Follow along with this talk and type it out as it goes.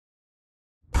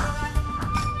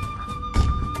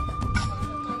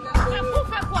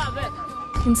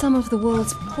In some of the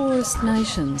world's poorest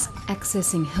nations,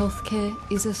 accessing healthcare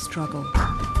is a struggle.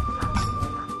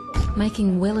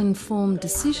 Making well-informed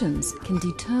decisions can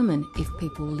determine if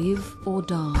people live or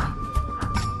die.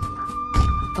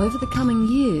 Over the coming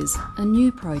years, a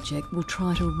new project will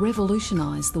try to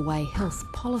revolutionise the way health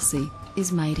policy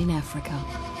is made in Africa.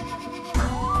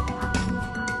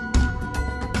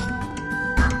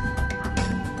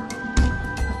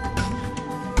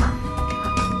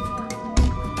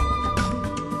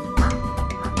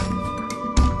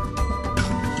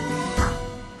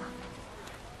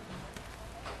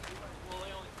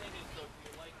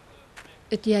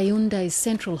 At Yaoundé's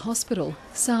Central Hospital,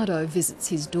 Sardo visits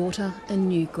his daughter and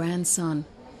new grandson.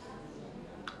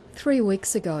 3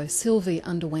 weeks ago, Sylvie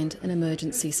underwent an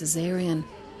emergency caesarean.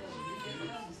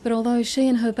 But although she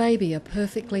and her baby are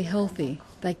perfectly healthy,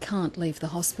 they can't leave the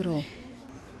hospital.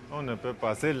 On ne peut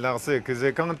pas, c'est larcé, que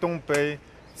c'est quand on paye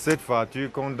cette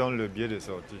facture qu'on donne le billet de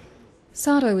sortie.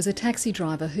 Sardo is a taxi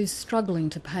driver who's struggling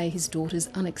to pay his daughter's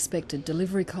unexpected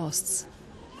delivery costs.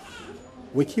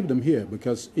 We keep them here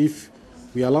because if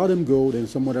we allow them go, then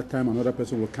some other time another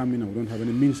person will come in and we don't have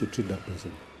any means to treat that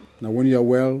person. Now when you are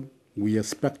well, we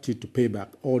expect you to pay back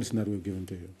all this that we've given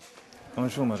to you.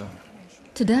 Bonjour, madame.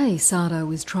 Today,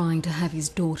 Sardo is trying to have his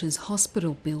daughter's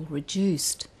hospital bill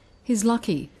reduced. He's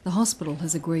lucky the hospital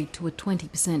has agreed to a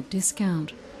 20%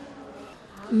 discount.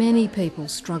 Many people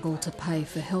struggle to pay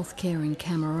for healthcare in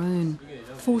Cameroon.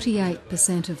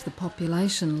 48% of the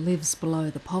population lives below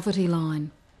the poverty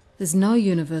line. There's no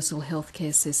universal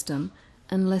healthcare system,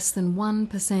 and less than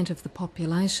 1% of the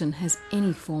population has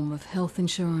any form of health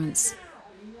insurance.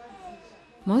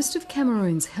 Most of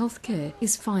Cameroon's healthcare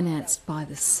is financed by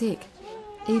the sick,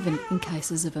 even in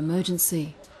cases of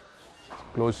emergency.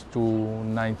 Close to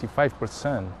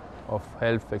 95% of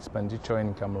health expenditure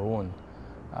in Cameroon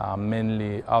are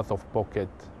mainly out-of-pocket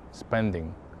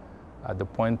spending at the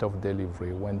point of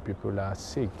delivery when people are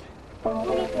sick.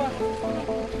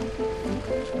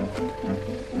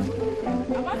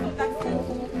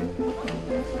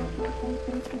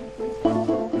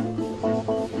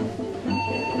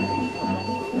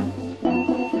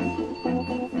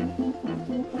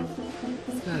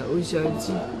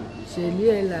 Aujourd'hui, je lui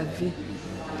ai lavé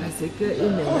parce qu'il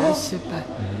ne marche pas.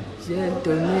 J'ai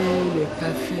donné le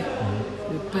café,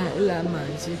 le pain, il a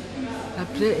mangé.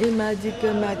 Après, il m'a dit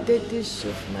que ma tête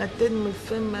chauffe, ma tête me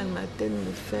fait mal, ma tête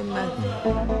me fait mal.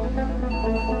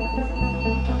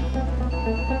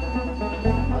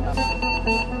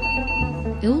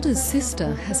 Ilda's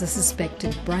sister has a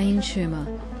suspected brain tumour.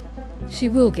 She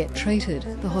will get treated.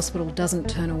 The hospital doesn't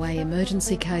turn away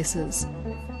emergency cases.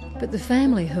 But the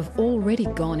family have already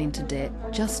gone into debt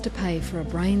just to pay for a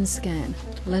brain scan,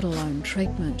 let alone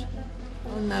treatment.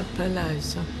 On n'a pas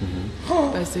l'argent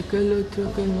parce que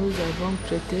l'autre que nous avons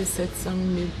prêté 700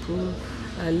 000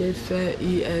 pour aller faire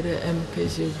IRM que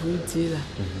je vous dis là,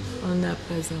 on n'a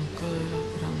pas encore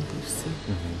remboursé.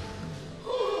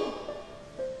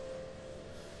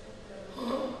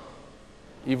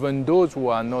 Even those who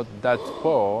are not that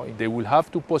poor, they will have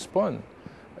to postpone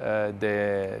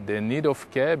the need of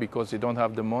care because they don't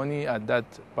have the money at that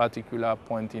particular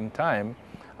point in time.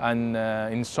 And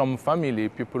in some family,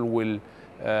 people will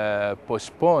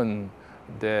postpone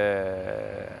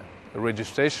the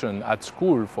registration at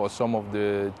school for some of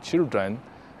the children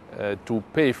to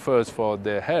pay first for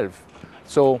their health.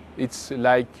 So it's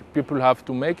like people have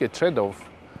to make a trade-off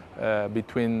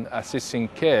between assessing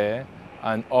care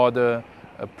and other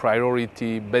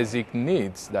priority basic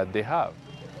needs that they have.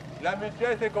 La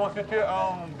mutuelle s'est constituée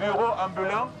en bureau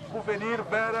ambulant pour venir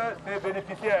vers ses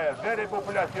bénéficiaires, vers les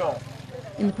populations.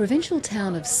 In the provincial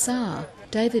town of Sarr,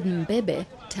 David Mbebe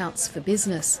touts for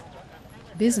business.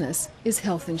 Business is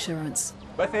health insurance.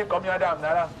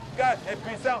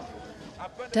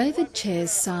 David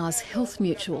chairs Sarr's Health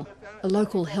Mutual, a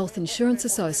local health insurance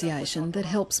association that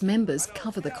helps members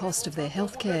cover the cost of their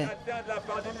health care.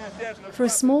 For a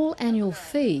small annual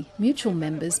fee, mutual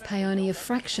members pay only a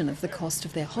fraction of the cost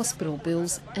of their hospital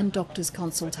bills and doctors'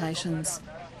 consultations.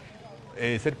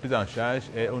 Et cette prise en charge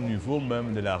est au niveau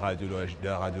même de la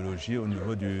radiologie, au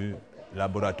niveau du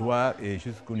laboratoire et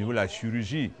jusqu'au niveau de la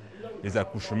chirurgie. Les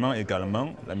accouchements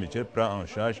également, la mutuelle prend en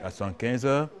charge à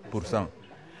 115%.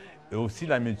 Et aussi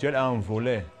la mutuelle a un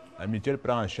volet. La mutuelle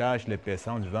prend en charge les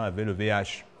personnes vivant avec le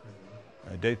VIH.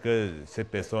 Dès que ces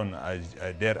personnes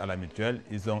adhèrent à la mutuelle,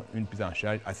 ils ont une prise en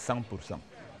charge à 100%.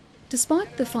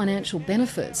 Despite the financial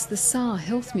benefits, the Sarr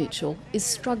Health Mutual is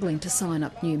struggling to sign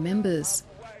up new members.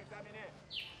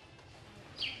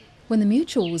 When the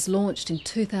Mutual was launched in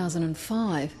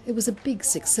 2005, it was a big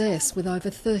success with over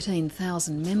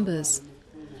 13,000 members.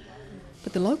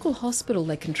 But the local hospital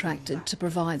they contracted to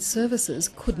provide services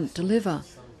couldn't deliver,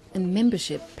 and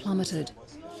membership plummeted.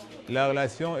 La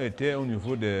relation était au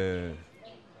niveau des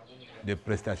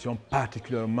prestations,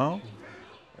 particulièrement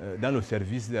dans le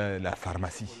service de la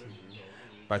pharmacie,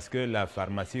 parce que la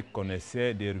pharmacie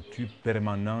connaissait des ruptures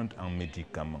permanentes en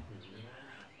médicaments.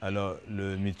 Alors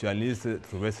le mutualiste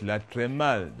trouvait cela très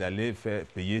mal d'aller faire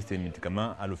payer ces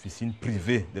médicaments à l'officine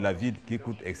privée de la ville qui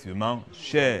coûte extrêmement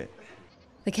cher.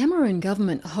 The Cameroon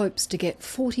government hopes to get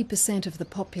 40% of the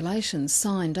population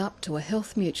signed up to a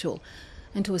health mutual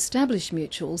and to establish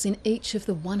mutuals in each of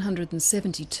the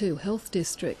 172 health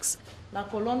districts. La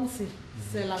colonne,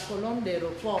 c'est la colonne des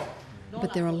reports.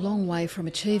 But they're a long way from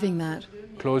achieving that.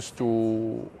 Close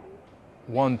to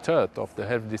 1/3 of the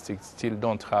health districts still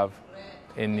don't have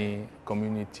any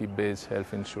community-based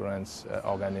health insurance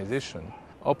organization.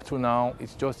 Up to now,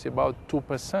 it's just about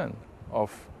 2%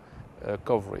 of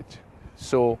coverage.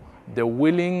 So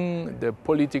the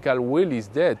political will is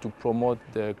there to promote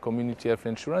the community health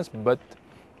insurance, but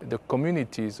the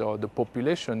communities or the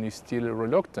population is still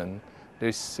reluctant.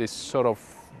 There's a sort of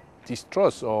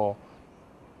distrust or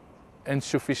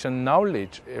insufficient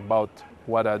knowledge about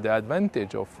what are the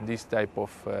advantages of this type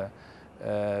of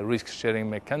risk-sharing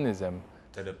mechanism.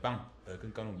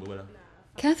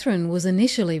 Catherine was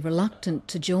initially reluctant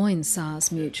to join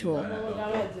SARS Mutual.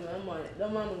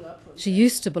 She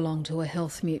used to belong to a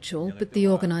health mutual, but the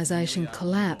organisation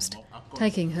collapsed,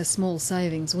 taking her small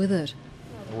savings with it.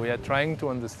 We are trying to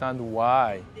understand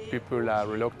why people are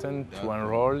reluctant to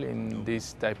enroll in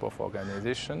this type of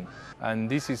organization, and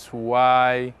this is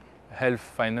why health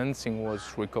financing was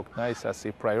recognized as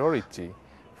a priority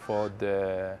for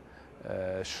the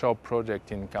SHAW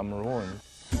project in Cameroon.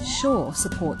 SHAW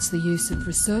supports the use of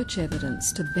research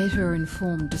evidence to better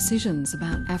inform decisions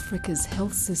about Africa's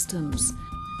health systems.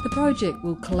 The project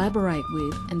will collaborate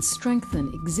with and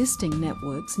strengthen existing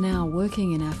networks now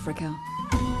working in Africa.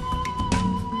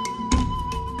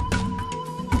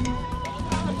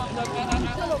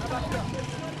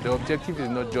 The objective is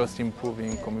not just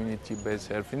improving community-based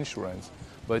health insurance,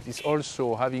 but it's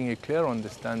also having a clear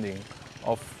understanding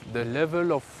of the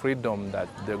level of freedom that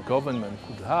the government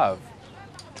could have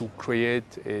to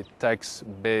create a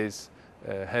tax-based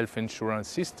health insurance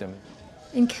system.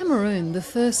 In Cameroon, the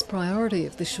first priority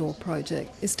of the SHAW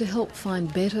project is to help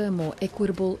find better, more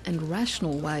equitable and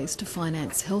rational ways to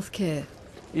finance healthcare.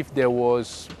 If there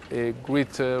was a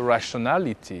greater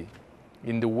rationality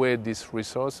in the way these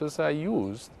resources are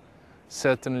used,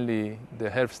 certainly the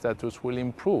health status will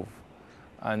improve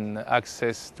and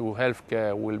access to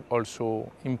healthcare will also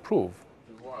improve.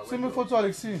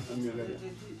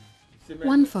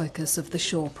 One focus of the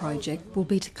SHAW project will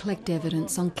be to collect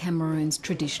evidence on Cameroon's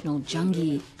traditional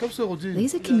jungi.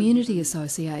 These are community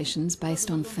associations based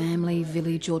on family,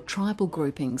 village or tribal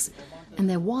groupings, and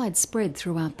they're widespread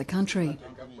throughout the country.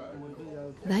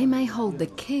 They may hold the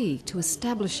key to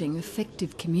establishing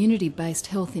effective community-based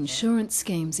health insurance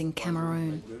schemes in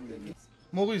Cameroon.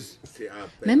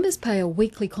 Members pay a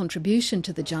weekly contribution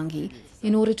to the jungi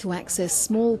in order to access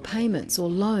small payments or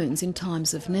loans in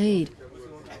times of need.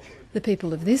 The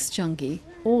people of this jungi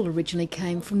all originally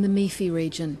came from the Mifi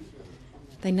region.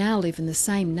 They now live in the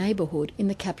same neighbourhood in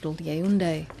the capital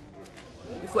Yaoundé.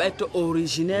 Il faut être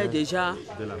originaire déjà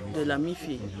de la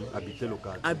Mifi,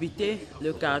 habiter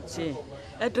le quartier,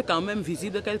 être quand même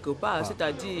visible quelque part,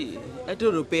 c'est-à-dire être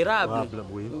repérable.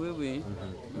 Oui, oui.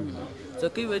 Ce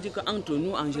qui veut dire qu'entre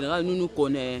nous, en général, nous nous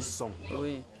connaissons.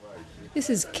 Oui. This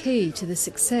is key to the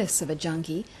success of a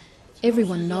jungi.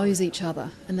 Everyone knows each other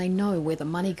and they know where the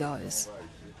money goes.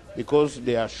 Because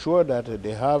they are sure that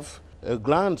they have a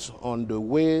glance on the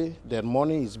way their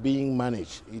money is being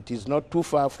managed. It is not too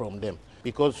far from them.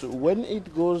 Because when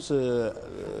it goes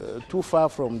too far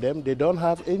from them, they don't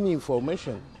have any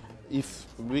information. If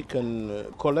we can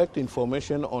collect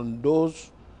information on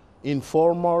those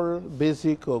informal,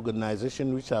 basic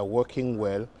organizations which are working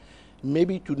well,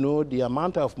 maybe to know the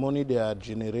amount of money they are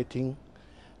generating,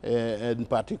 and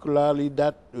particularly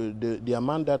that the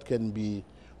amount that can be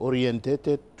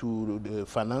orientated to the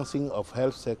financing of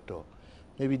health sector.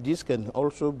 Maybe this can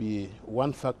also be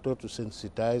one factor to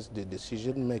sensitize the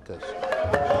decision makers.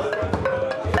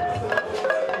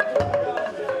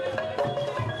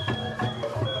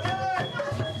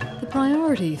 The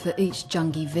priority for each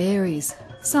jungi varies.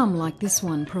 Some, like this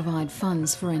one, provide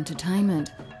funds for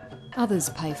entertainment. Others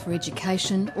pay for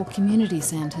education or community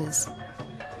centres.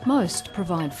 Most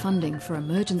provide funding for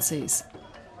emergencies.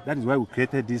 That is why we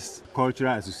created this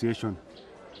cultural association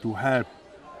to help,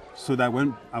 so that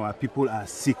when our people are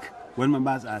sick, when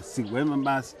members are sick, when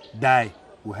members die,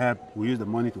 we help. We use the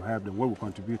money to help them. What we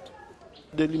contribute.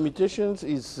 The limitations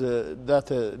is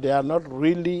that they are not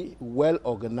really well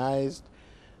organized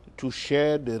to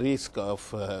share the risk of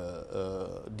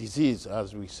disease,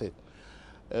 as we said.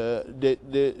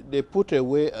 They put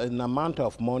away an amount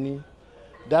of money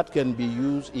that can be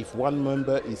used if one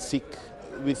member is sick.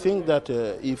 We think that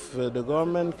if the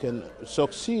government can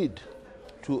succeed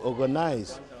to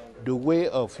organize the way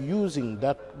of using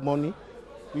that money,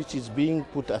 which is being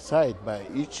put aside by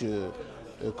each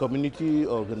community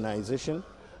organization,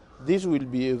 this will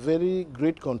be a very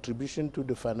great contribution to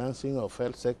the financing of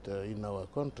health sector in our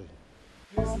country.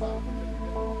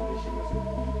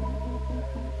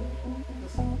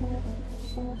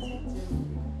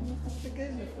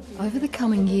 Over the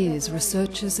coming years,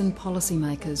 researchers and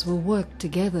policymakers will work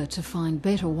together to find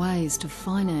better ways to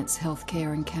finance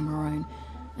healthcare in Cameroon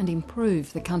and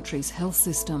improve the country's health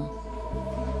system.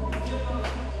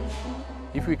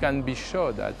 If we can be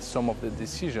sure that some of the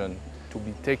decisions to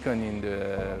be taken in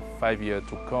the 5 years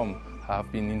to come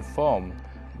have been informed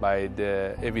by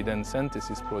the evidence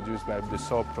synthesis produced by the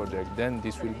SOAR project, then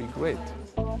this will be great.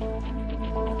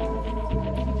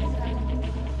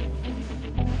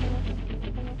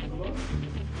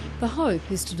 The hope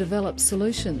is to develop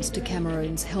solutions to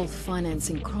Cameroon's health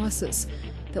financing crisis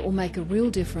that will make a real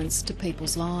difference to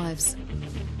people's lives.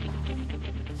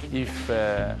 If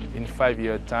in 5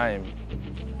 years' time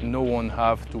no one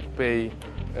have to pay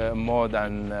more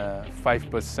than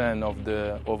 5% of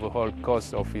the overall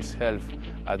cost of his health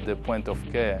at the point of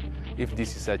care, if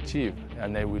this is achieved,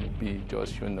 and I will be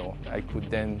just, I could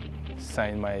then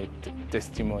sign my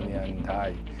testimony and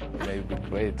die, and it would be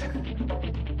great.